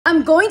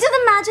I'm going to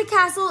the Magic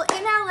Castle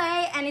in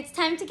LA and it's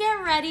time to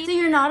get ready. So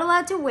you're not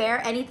allowed to wear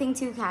anything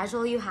too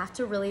casual. You have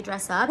to really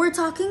dress up. We're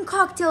talking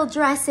cocktail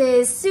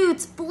dresses,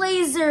 suits,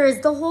 blazers,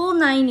 the whole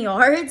 9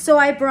 yards. So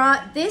I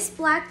brought this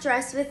black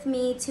dress with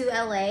me to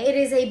LA. It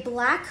is a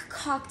black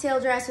cocktail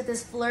dress with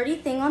this flirty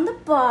thing on the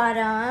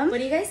bottom. What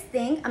do you guys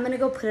think? I'm gonna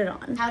go put it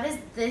on. How does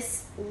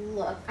this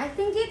look? I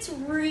think it's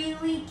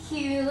really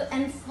cute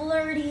and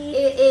flirty.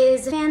 It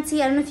is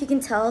fancy. I don't know if you can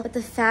tell, but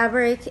the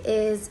fabric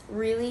is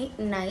really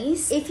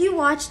nice. If you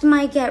watched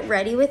my Get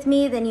Ready With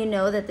Me, then you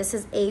know that this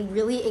is a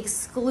really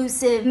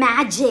exclusive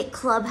magic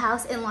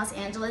clubhouse in Los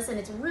Angeles, and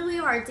it's really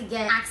hard to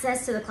get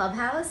access to the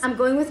clubhouse. I'm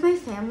going with my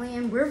family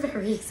and we're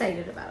very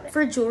excited about it.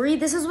 For jewelry,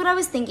 this is what I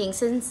was thinking.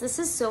 Since this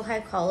is so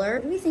high collar,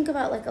 what do we think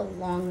about like a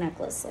long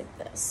necklace like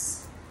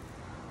this?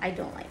 I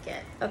don't like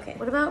it. Okay,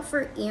 what about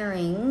for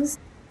earrings?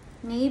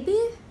 Maybe?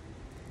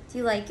 Do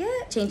you like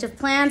it? Change of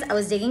plans. I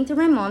was digging through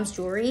my mom's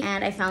jewelry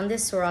and I found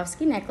this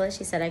Swarovski necklace.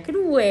 She said I could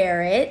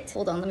wear it.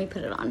 Hold on, let me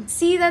put it on.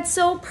 See, that's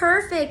so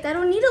perfect. I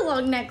don't need a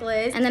long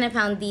necklace. And then I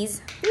found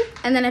these.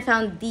 And then I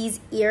found these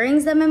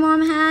earrings that my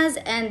mom has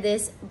and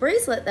this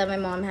bracelet that my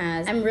mom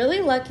has. I'm really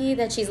lucky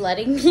that she's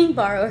letting me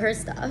borrow her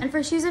stuff. And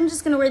for shoes, I'm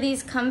just gonna wear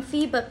these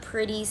comfy but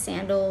pretty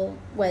sandal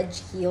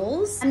wedge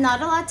heels. I'm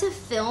not allowed to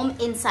film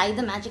inside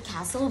the Magic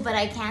Castle, but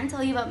I can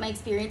tell you about my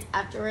experience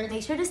afterwards.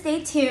 Make sure to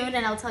stay tuned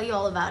and I'll tell you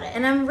all about it.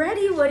 And I'm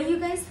ready. What do you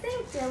guys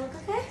think? Do I look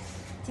okay?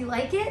 Do you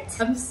like it?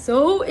 I'm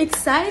so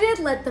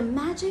excited. Let the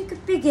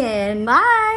magic begin. Bye.